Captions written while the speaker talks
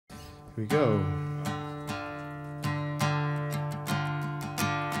we go.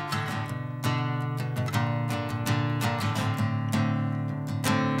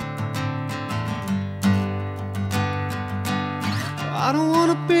 I don't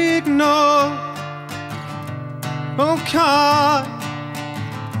wanna be ignored, okay,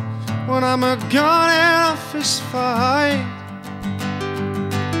 when I'm a gun in a fist fight.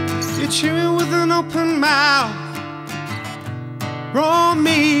 You're chewing with an open mouth, raw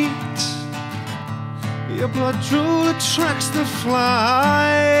meat. Your blood drool attracts the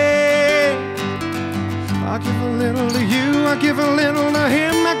fly. I give a little to you, I give a little to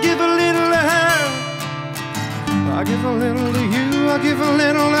him, I give a little to her. I give a little to you, I give a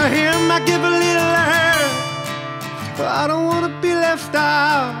little to him, I give a little to her. I don't wanna be left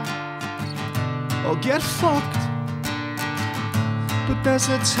out or get fucked, but there's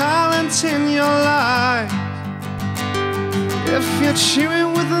a talent in your life. If you're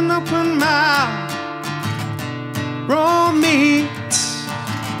chewing with an open mouth, raw meat,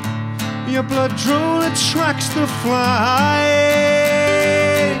 your blood drool attracts the flies.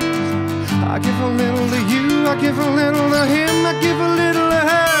 I give a little to you, I give a little to him, I give a little to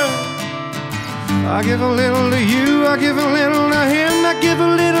her. I give a little to you, I give a little to him, I give a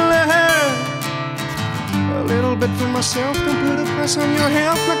little to her. A little bit for myself, don't put a price on your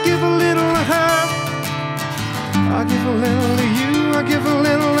health, I give a little to her. I give a little to you, I give a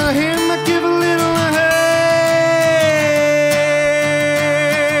little to him, I give a little to her.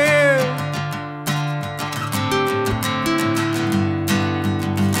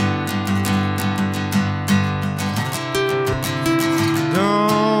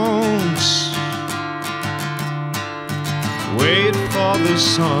 Don't wait for the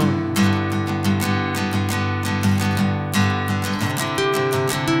sun.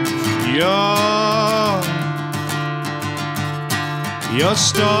 Your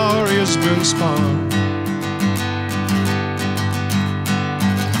story has been spun.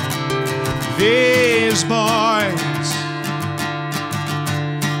 These boys,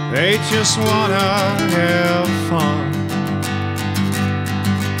 they just wanna have fun.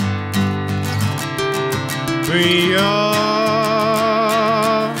 But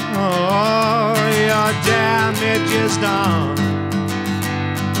your damage is done.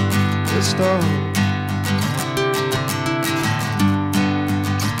 It's done.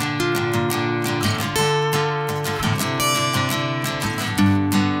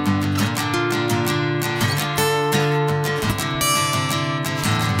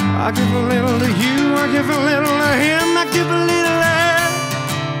 I give a little to you, I give a little to him, I give a little to her.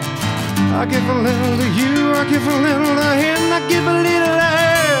 I give a little to you, I give a little to him, I give a little to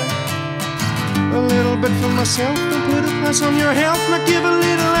her. A little bit for myself, don't put a price on your health, I give a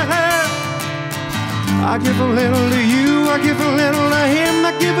little to her. I give a little to you, I give a little to him, I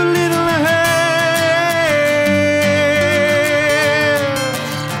give a little to her.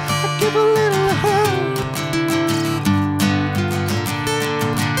 I give a little to her.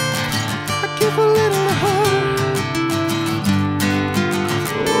 Give a little to her.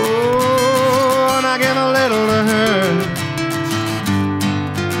 Oh, and I give a little to her.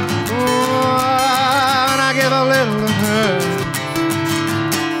 Oh, and I give a little to her.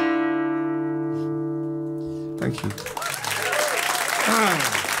 Thank you.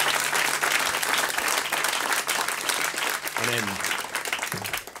 An end.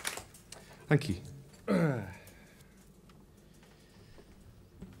 Thank you.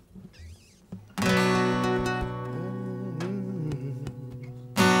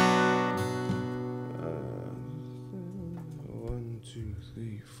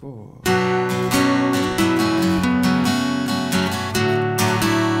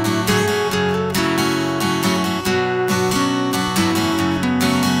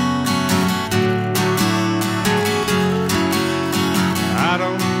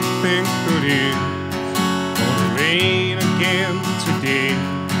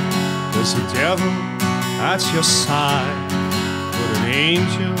 At your side, with an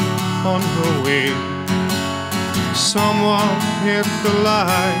angel on her way. Someone hit the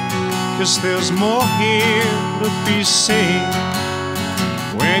light, 'cause there's more here to be seen.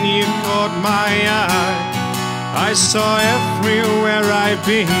 When you caught my eye, I saw everywhere I've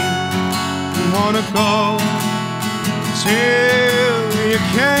been. Wanna go till you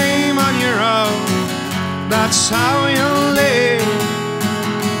came on your own. That's how you live,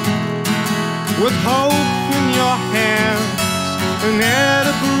 with hope in your hands and air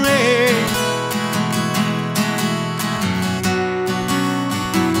to breathe.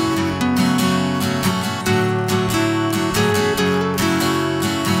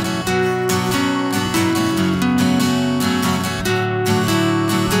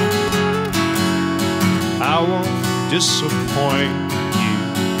 disappoint you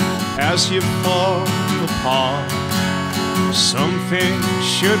as you fall apart. Something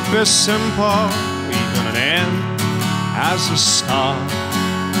should be simple, even an end as a start.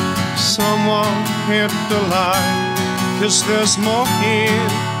 Someone hit the light, 'cause there's more here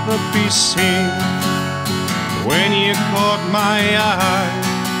to be seen. When you caught my eye,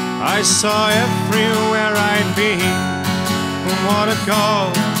 I saw everywhere I'd been. And what a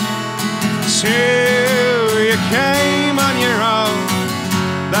goal, till you came on your own.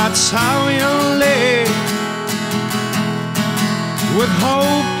 That's how you live, with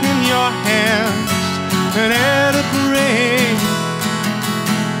hope in your hands and air to breathe.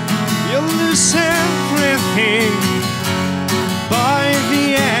 You'll lose everything by the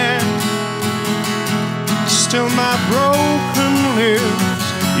end. Still my broken lips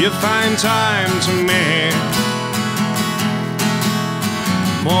you find time to mend.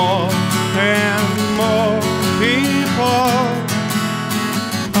 More and more people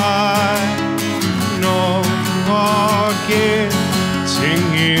I know are getting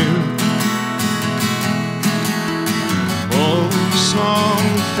you. Oh,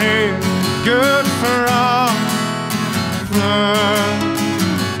 something good for all the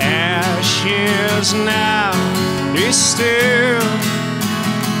ashes now is still.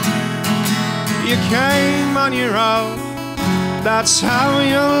 You came on your own, that's how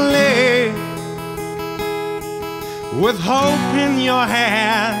you live, with hope in your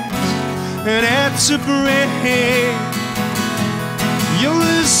hands and air to breathe. You'll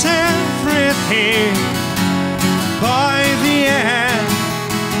lose everything by the end.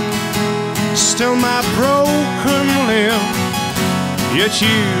 Still my broken limb you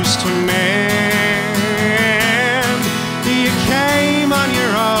choose to mend. You came on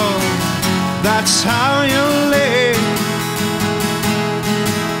your own, that's how you live.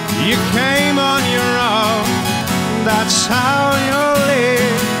 You came on your own, that's how you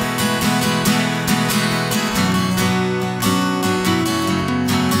live.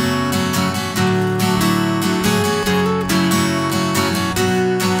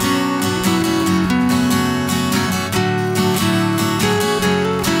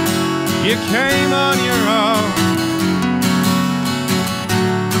 You came on your own.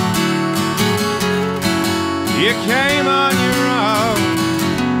 You came on your own.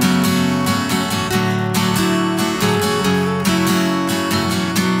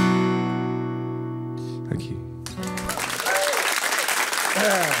 Thank you.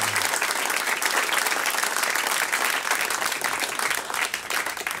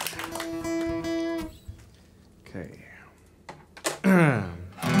 Okay.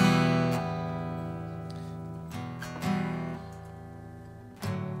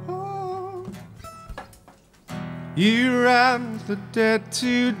 You ran with the dead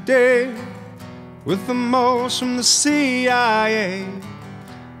today, with the moles from the CIA.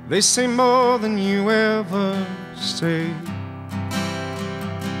 They say more than you ever say.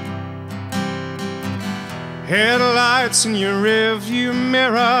 Headlights in your rearview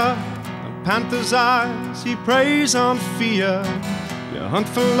mirror, a panther's eyes, he preys on fear. You hunt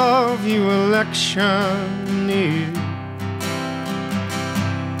for love, you electioneer.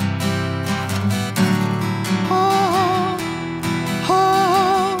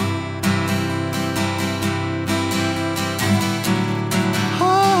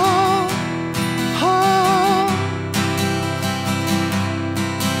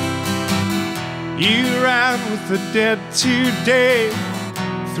 You ran with the dead today,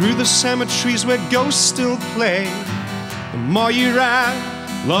 through the cemeteries where ghosts still play. The more you ran,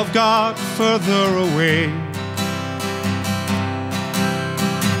 love got further away.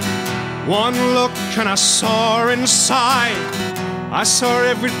 One look and I saw inside, I saw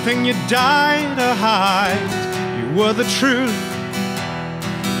everything you died to hide. You were the truth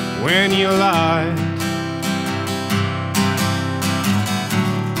when you lied.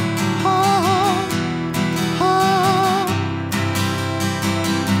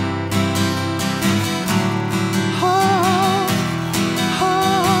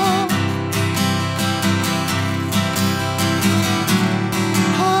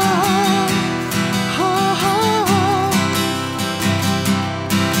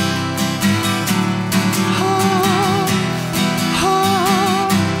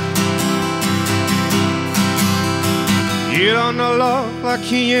 You don't know love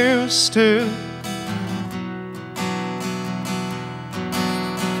like you used to.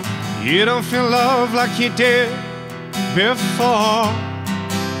 You don't feel love like you did before.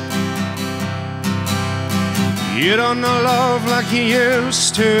 You don't know love like you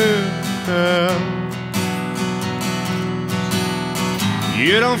used to.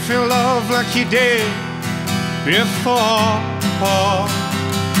 You don't feel love like you did before.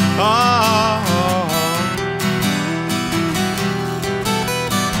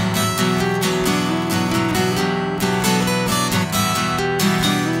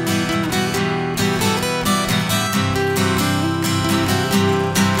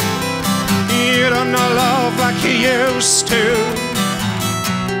 You don't know love like you used to.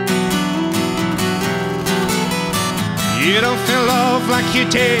 You don't feel love like you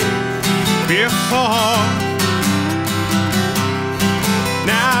did before.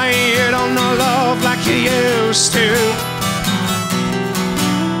 Now you don't know love like you used to.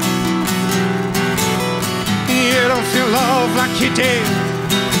 You don't feel love like you did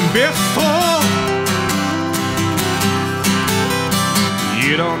before.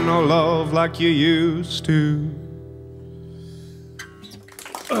 You don't know love like you used to.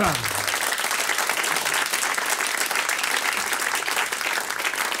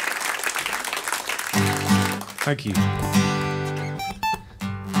 Thank you.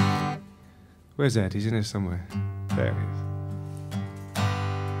 Where's Ed? He's in here somewhere. There he is.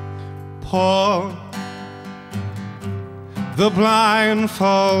 Pull the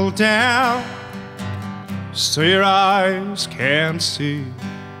blindfold down so your eyes can't see.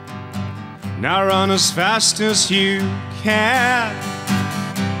 Now run as fast as you can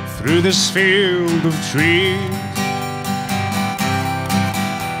through this field of trees.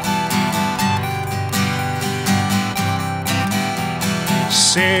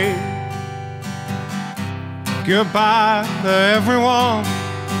 Say goodbye to everyone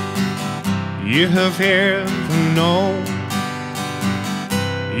you have ever known.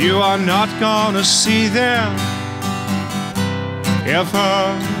 You are not gonna see them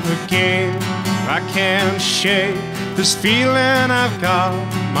ever again. I can't shake this feeling I've got.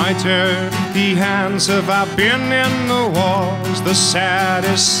 My dirty hands, have I been in the wars? The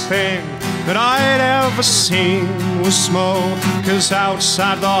saddest thing that I'd ever seen was smoke, 'cause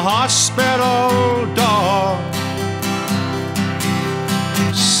outside the hospital door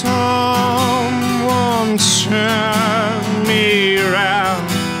someone turned me around.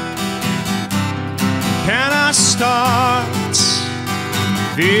 Can I start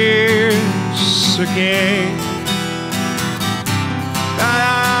this again?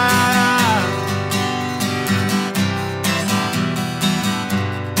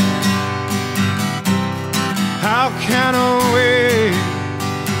 How can a way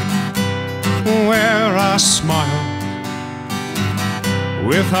where I smile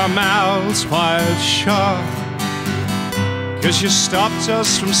with our mouths wide shut, 'cause you stopped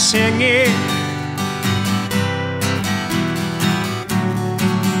us from singing?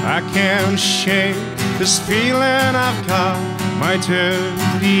 I can't shake this feeling I've got. My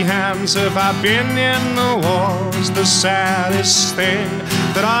dirty hands, have I been in the wars? The saddest thing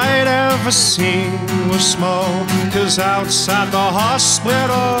that I'd ever seen was smoke, 'cause outside the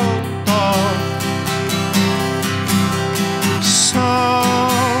hospital door someone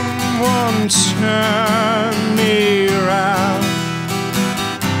turned me around.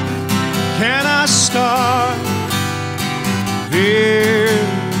 Can I start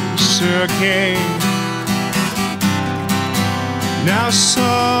this again? Now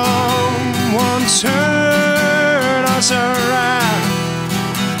someone turn us around.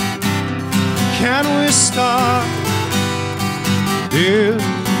 Can we start this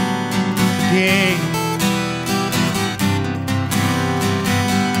game?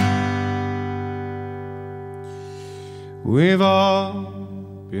 We've all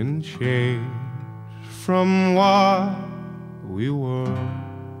been changed from what we were.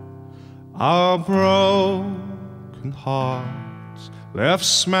 Our broken hearts left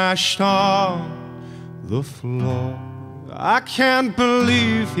smashed on the floor. I can't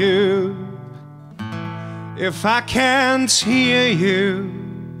believe you if I can't hear you.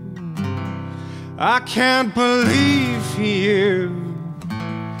 I can't believe you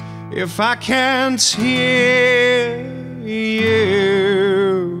if I can't hear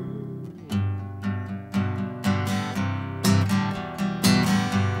you.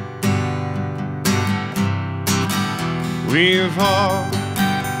 We've all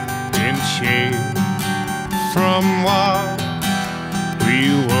been changed from what we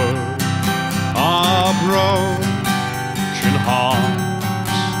were. Our broken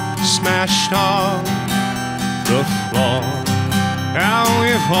hearts smashed on the floor. Now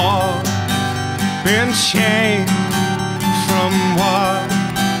we've all been changed from what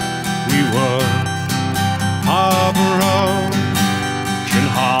we were. Our broken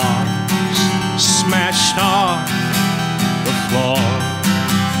hearts smashed on the floor.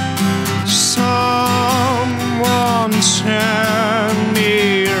 Someone turn me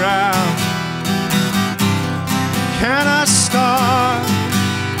around.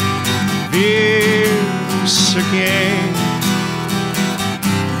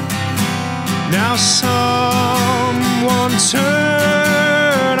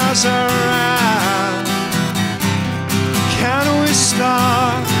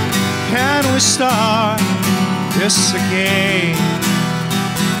 kiss again.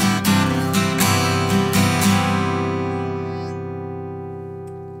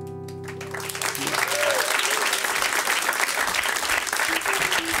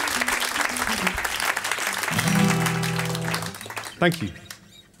 Thank you.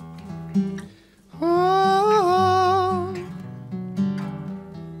 Oh.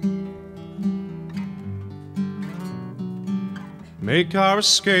 Make our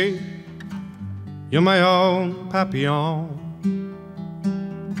escape. You're my own Papillon.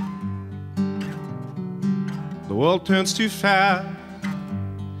 The world turns too fast.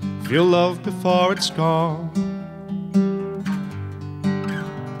 Feel love before it's gone.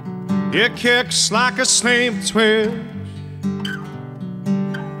 It kicks like a slave twitch.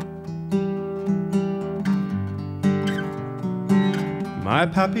 My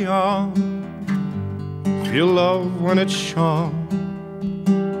Papillon, feel love when it's shone.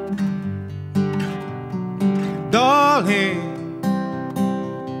 Darling,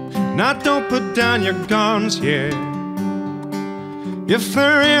 now don't put down your guns, yeah. If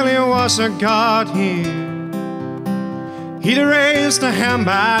there really was a God here, He'd have raised a hand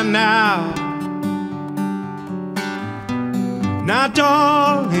by now. Now,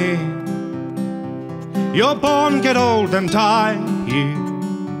 darling, you're born, get old, and die here.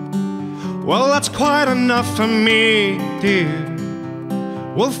 Well, that's quite enough for me, dear.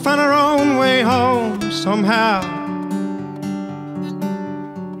 We'll find our own way home somehow.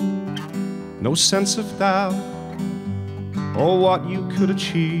 No sense of doubt or what you could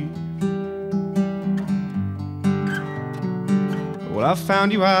achieve. Well, I've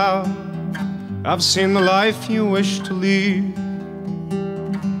found you out. I've seen the life you wish to lead.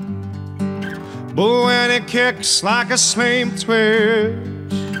 But when it kicks like a slave twitch,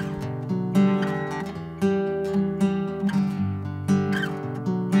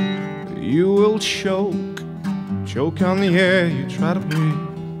 you will choke, choke on the air you try to breathe.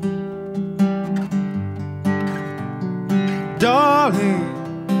 Darling,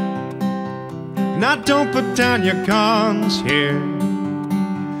 now don't put down your guns here.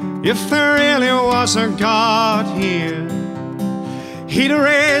 If there really was a God here, He'd have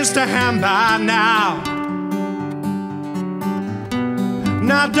raised a hand by now.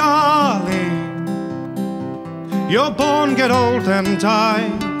 Now, darling, you're born, get old, and die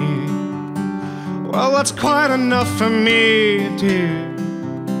here. Well, that's quite enough for me, dear.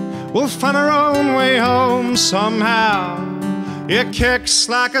 We'll find our own way home somehow. It kicks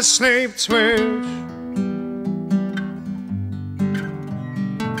like a slave twitch.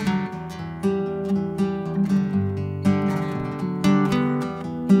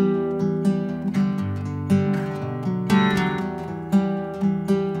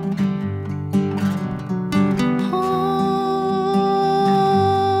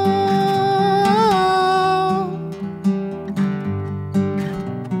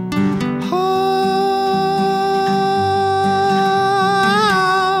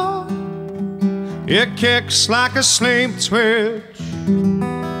 It kicks like a slave twitch.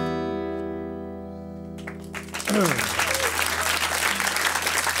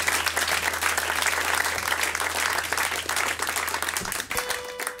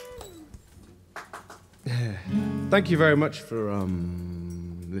 Thank you very much for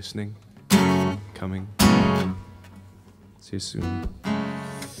listening, coming. See you soon.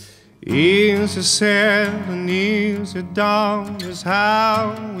 Easy said and easy done is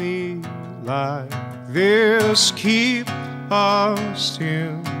how we like this keep us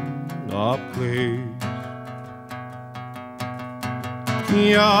in our place.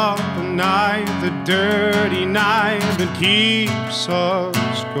 You're the night, the dirty night that keeps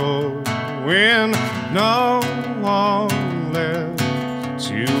us going. No one left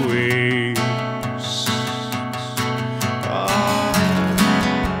to waste.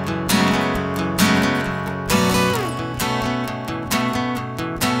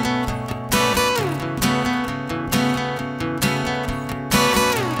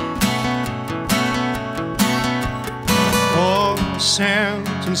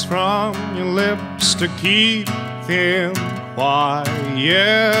 Sentence from your lips to keep them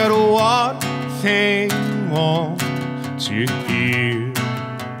quiet. What they want to hear.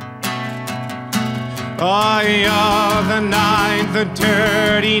 Oh, you're the night, the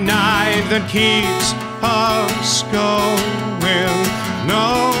dirty night that keeps us going.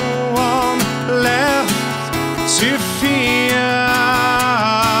 No one left to fear.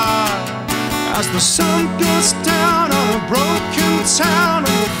 As the sun goes down on a broken town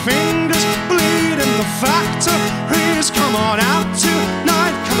and the fingers bleed in the factories, come on out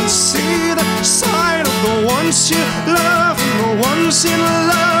tonight, come and see the side of the ones you love and the ones you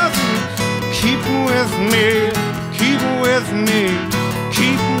love. Keep with me.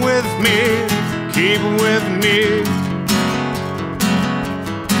 me, keep with me.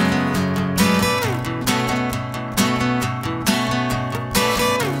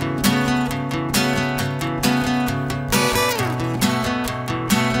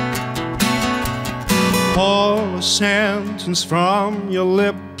 Pull a sentence from your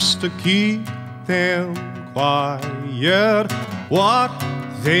lips to keep them quiet. What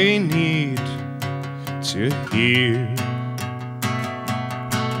they need to hear.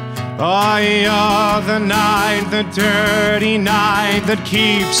 Oh, you're the night, the dirty night that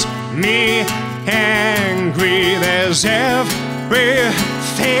keeps me angry. There's everything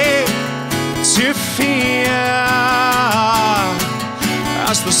to fear.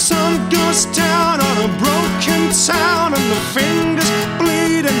 As the sun goes down on a broken town and the fingers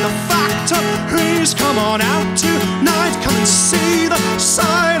bleed and the factories, come on out tonight, come and see the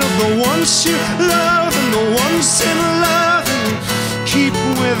side of the ones you love and the ones in love. And keep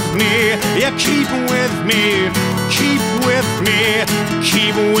with me, yeah, keep with me, keep with me,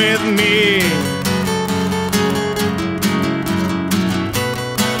 keep with me.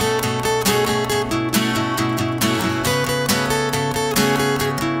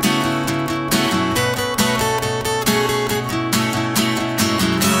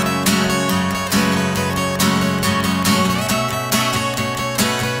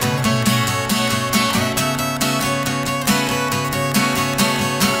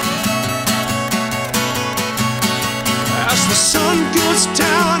 The sun goes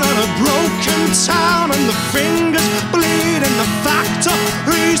down on a broken town and the fingers bleed and the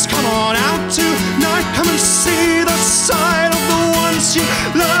factories, come on out tonight, come and see the side of the ones you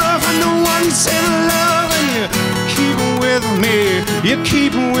love and the ones in love. And you keep with me, you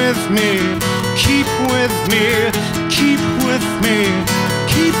keep with me, keep with me, keep with me,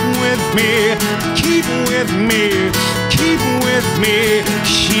 keep with me, keep with me, keep with me,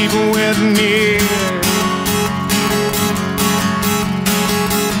 keep with me.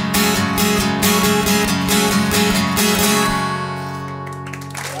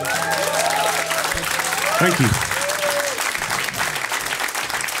 Thank you.